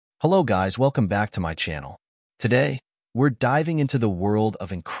Hello guys, welcome back to my channel. Today, we're diving into the world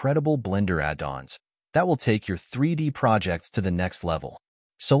of incredible Blender add-ons that will take your 3D projects to the next level.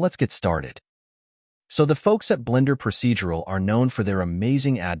 So let's get started. So the folks at Blender Procedural are known for their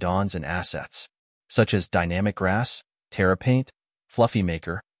amazing add-ons and assets, such as Dynamic Grass, TerraPaint, Fluffy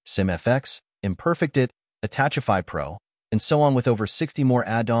Maker, SimFX, ImperfectIt, Attachify Pro, and so on with over 60 more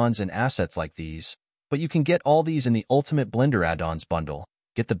add-ons and assets like these. But you can get all these in the Ultimate Blender Add-ons bundle.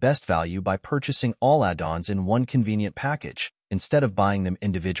 Get the best value by purchasing all add-ons in one convenient package, instead of buying them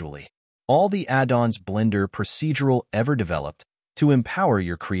individually. All the add-ons Blender Procedural ever developed to empower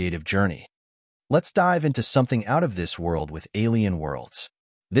your creative journey. Let's dive into something out of this world with Alien Worlds.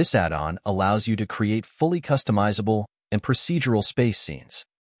 This add-on allows you to create fully customizable and procedural space scenes.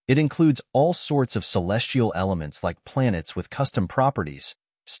 It includes all sorts of celestial elements like planets with custom properties,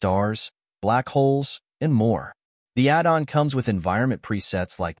 stars, black holes, and more. The add-on comes with environment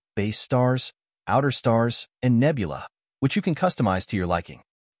presets like base stars, outer stars, and nebula, which you can customize to your liking.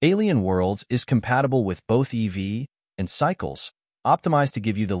 Alien Worlds is compatible with both EV and cycles, optimized to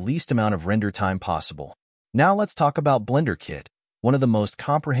give you the least amount of render time possible. Now let's talk about Blender Kit, one of the most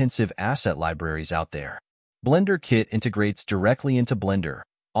comprehensive asset libraries out there. Blender Kit integrates directly into Blender,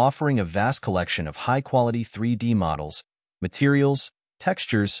 offering a vast collection of high-quality 3D models, materials,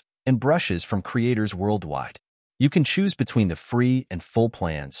 textures, and brushes from creators worldwide. You can choose between the free and full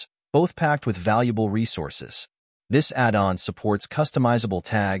plans, both packed with valuable resources. This add-on supports customizable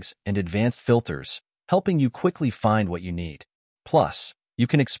tags and advanced filters, helping you quickly find what you need. Plus, you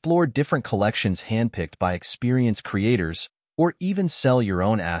can explore different collections handpicked by experienced creators or even sell your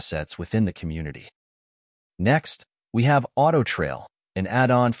own assets within the community. Next, we have Auto Trail, an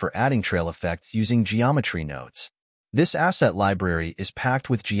add-on for adding trail effects using geometry nodes. This asset library is packed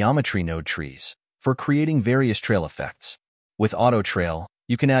with geometry node trees for creating various trail effects. With Auto Trail,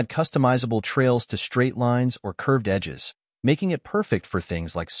 you can add customizable trails to straight lines or curved edges, making it perfect for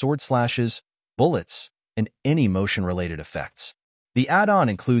things like sword slashes, bullets, and any motion-related effects. The add-on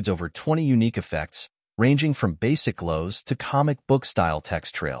includes over 20 unique effects, ranging from basic glows to comic book-style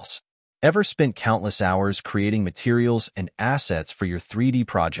text trails. Ever spent countless hours creating materials and assets for your 3D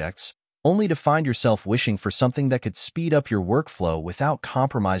projects, only to find yourself wishing for something that could speed up your workflow without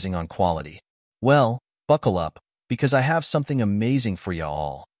compromising on quality? Well, buckle up, because I have something amazing for you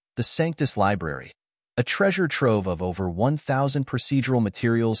all. The Sanctus Library, a treasure trove of over 1,000 procedural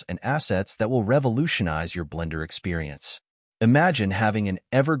materials and assets that will revolutionize your Blender experience. Imagine having an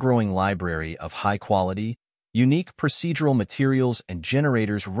ever-growing library of high-quality, unique procedural materials and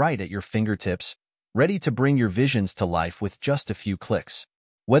generators right at your fingertips, ready to bring your visions to life with just a few clicks.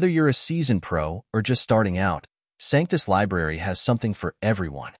 Whether you're a seasoned pro or just starting out, Sanctus Library has something for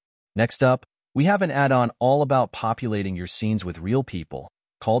everyone. Next up, we have an add-on all about populating your scenes with real people,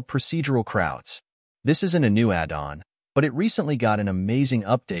 called Procedural Crowds. This isn't a new add-on, but it recently got an amazing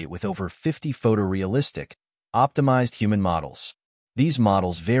update with over 50 photorealistic, optimized human models. These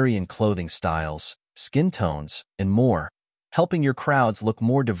models vary in clothing styles, skin tones, and more, helping your crowds look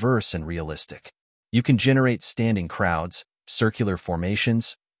more diverse and realistic. You can generate standing crowds, circular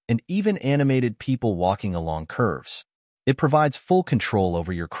formations, and even animated people walking along curves. It provides full control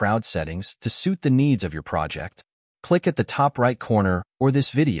over your crowd settings to suit the needs of your project. Click at the top right corner or this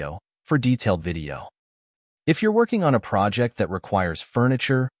video for detailed video. If you're working on a project that requires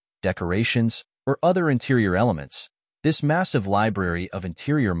furniture, decorations, or other interior elements, this massive library of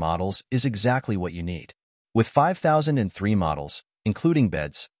interior models is exactly what you need. With 5,003 models, including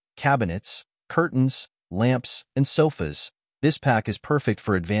beds, cabinets, curtains, lamps, and sofas, this pack is perfect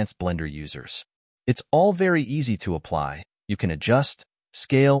for advanced Blender users. It's all very easy to apply. You can adjust,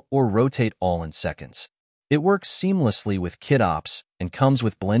 scale, or rotate all in seconds. It works seamlessly with KitOps and comes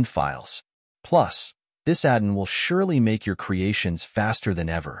with blend files. Plus, this add-on will surely make your creations faster than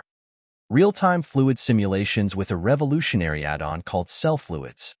ever. Real-time fluid simulations with a revolutionary add-on called Cell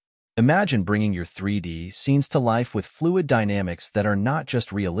Fluids. Imagine bringing your 3D scenes to life with fluid dynamics that are not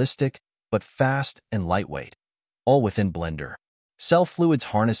just realistic, but fast and lightweight, all within Blender. Cell Fluids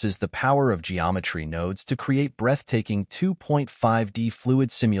harnesses the power of geometry nodes to create breathtaking 2.5D fluid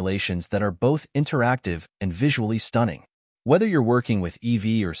simulations that are both interactive and visually stunning. Whether you're working with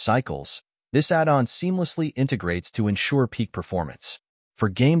EV or cycles, this add-on seamlessly integrates to ensure peak performance. For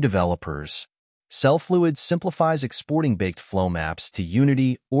game developers, Cell Fluids simplifies exporting baked flow maps to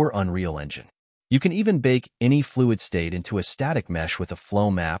Unity or Unreal Engine. You can even bake any fluid state into a static mesh with a flow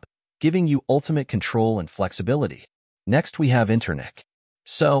map, giving you ultimate control and flexibility. Next, we have Interniq.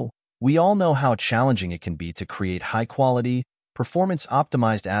 So, we all know how challenging it can be to create high-quality,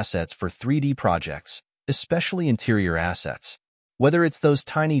 performance-optimized assets for 3D projects, especially interior assets. Whether it's those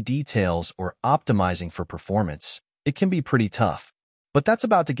tiny details or optimizing for performance, it can be pretty tough. But that's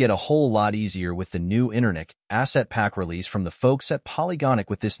about to get a whole lot easier with the new Interniq asset pack release from the folks at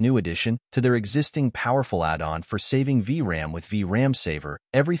Polygonic. With this new addition to their existing powerful add-on for saving VRAM with VRAM Saver,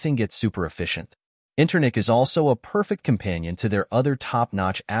 everything gets super efficient. Interniq is also a perfect companion to their other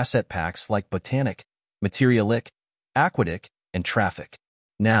top-notch asset packs like Botanic, Materialic, Aquatic, and Traffic.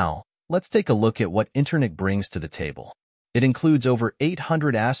 Now, let's take a look at what Interniq brings to the table. It includes over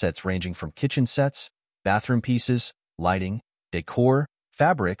 800 assets ranging from kitchen sets, bathroom pieces, lighting, decor,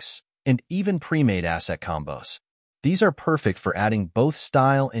 fabrics, and even pre-made asset combos. These are perfect for adding both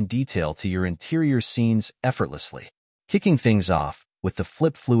style and detail to your interior scenes effortlessly. Kicking things off with the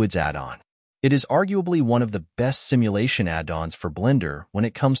Flip Fluids add-on. It is arguably one of the best simulation add-ons for Blender when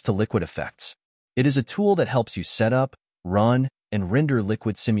it comes to liquid effects. It is a tool that helps you set up, run, and render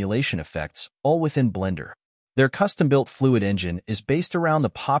liquid simulation effects all within Blender. Their custom-built fluid engine is based around the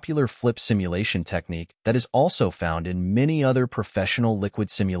popular flip simulation technique that is also found in many other professional liquid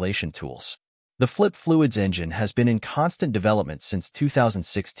simulation tools. The Flip Fluids engine has been in constant development since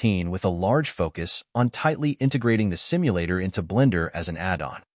 2016 with a large focus on tightly integrating the simulator into Blender as an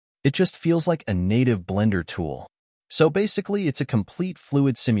add-on. It just feels like a native Blender tool. So basically, it's a complete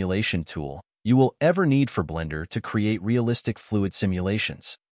fluid simulation tool you will ever need for Blender to create realistic fluid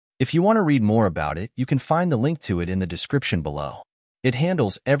simulations. If you want to read more about it, you can find the link to it in the description below. It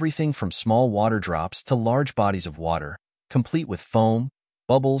handles everything from small water drops to large bodies of water, complete with foam,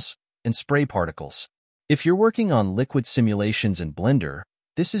 bubbles, and spray particles. If you're working on liquid simulations in Blender,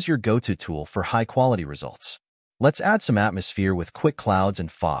 this is your go-to tool for high-quality results. Let's add some atmosphere with quick clouds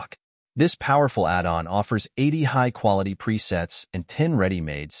and fog. This powerful add-on offers 80 high-quality presets and 10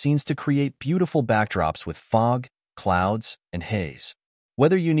 ready-made scenes to create beautiful backdrops with fog, clouds, and haze.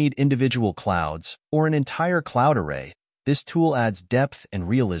 Whether you need individual clouds or an entire cloud array, this tool adds depth and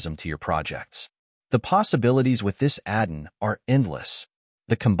realism to your projects. The possibilities with this add-on are endless.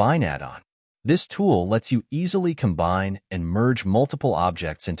 The Combine add-on. This tool lets you easily combine and merge multiple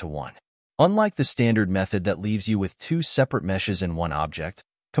objects into one. Unlike the standard method that leaves you with two separate meshes in one object,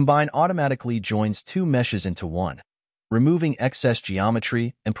 Combine automatically joins two meshes into one, removing excess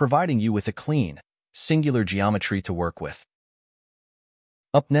geometry and providing you with a clean, singular geometry to work with.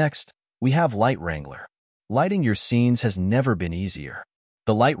 Up next, we have Light Wrangler. Lighting your scenes has never been easier.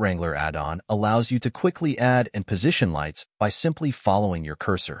 The Light Wrangler add-on allows you to quickly add and position lights by simply following your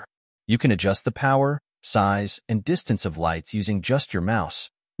cursor. You can adjust the power, size, and distance of lights using just your mouse,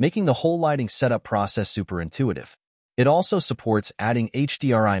 making the whole lighting setup process super intuitive. It also supports adding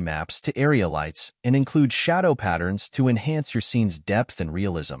HDRI maps to area lights and includes shadow patterns to enhance your scene's depth and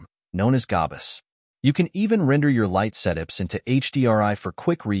realism, known as gobas. You can even render your light setups into HDRI for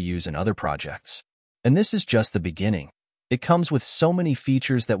quick reuse in other projects. And this is just the beginning. It comes with so many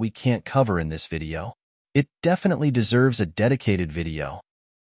features that we can't cover in this video. It definitely deserves a dedicated video.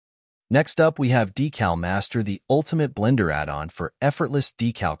 Next up, we have Decal Master, the ultimate Blender add-on for effortless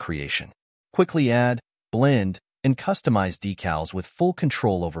decal creation. Quickly add, blend, and customize decals with full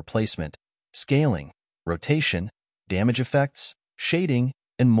control over placement, scaling, rotation, damage effects, shading,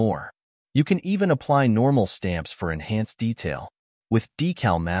 and more. You can even apply normal stamps for enhanced detail. With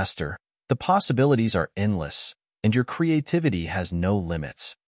Decal Master, the possibilities are endless, and your creativity has no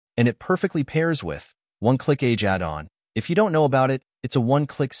limits. And it perfectly pairs with One-Click Age add-on. If you don't know about it, it's a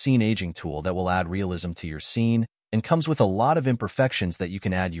one-click scene aging tool that will add realism to your scene and comes with a lot of imperfections that you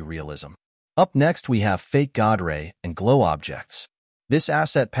can add you realism. Up next, we have Fake Godray and Glow Objects. This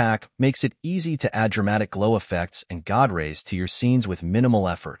asset pack makes it easy to add dramatic glow effects and Godrays to your scenes with minimal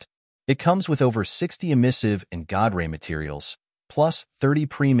effort. It comes with over 60 emissive and Godray materials, plus 30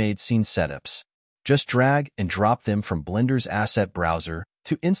 pre-made scene setups. Just drag and drop them from Blender's asset browser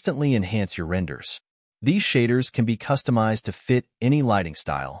to instantly enhance your renders. These shaders can be customized to fit any lighting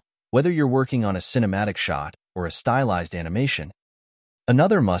style, whether you're working on a cinematic shot or a stylized animation.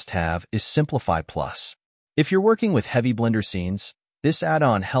 Another must-have is Simplify Plus. If you're working with heavy Blender scenes, this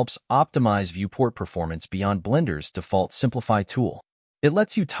add-on helps optimize viewport performance beyond Blender's default Simplify tool. It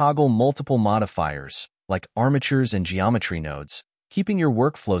lets you toggle multiple modifiers, like armatures and geometry nodes, keeping your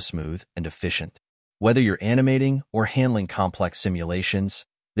workflow smooth and efficient. Whether you're animating or handling complex simulations,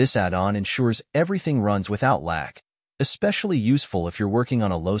 this add-on ensures everything runs without lag, especially useful if you're working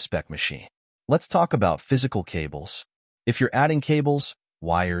on a low-spec machine. Let's talk about physical cables. If you're adding cables,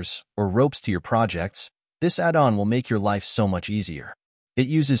 wires, or ropes to your projects, this add-on will make your life so much easier. It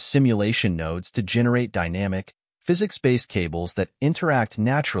uses simulation nodes to generate dynamic, physics-based cables that interact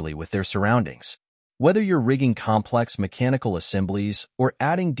naturally with their surroundings. Whether you're rigging complex mechanical assemblies or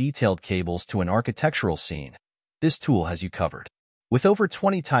adding detailed cables to an architectural scene, this tool has you covered. With over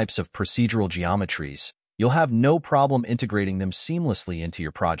 20 types of procedural geometries, you'll have no problem integrating them seamlessly into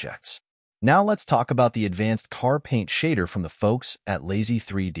your projects. Now let's talk about the advanced car paint shader from the folks at Lazy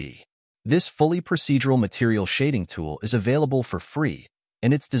 3D. This fully procedural material shading tool is available for free,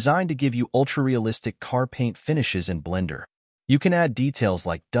 and it's designed to give you ultra-realistic car paint finishes in Blender. You can add details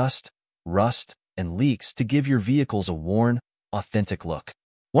like dust, rust, and leaks to give your vehicles a worn, authentic look.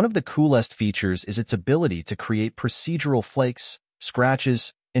 One of the coolest features is its ability to create procedural flakes,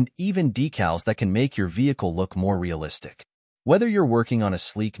 scratches, and even decals that can make your vehicle look more realistic. Whether you're working on a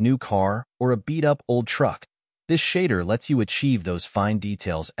sleek new car or a beat-up old truck, this shader lets you achieve those fine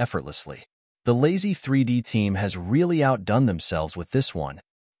details effortlessly. The Lazy 3D team has really outdone themselves with this one.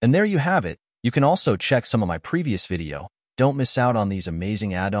 And there you have it. You can also check some of my previous video. Don't miss out on these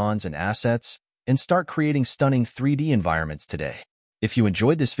amazing add-ons and assets, and start creating stunning 3D environments today. If you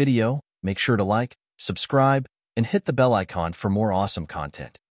enjoyed this video, make sure to like, subscribe, and hit the bell icon for more awesome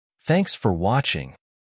content. Thanks for watching.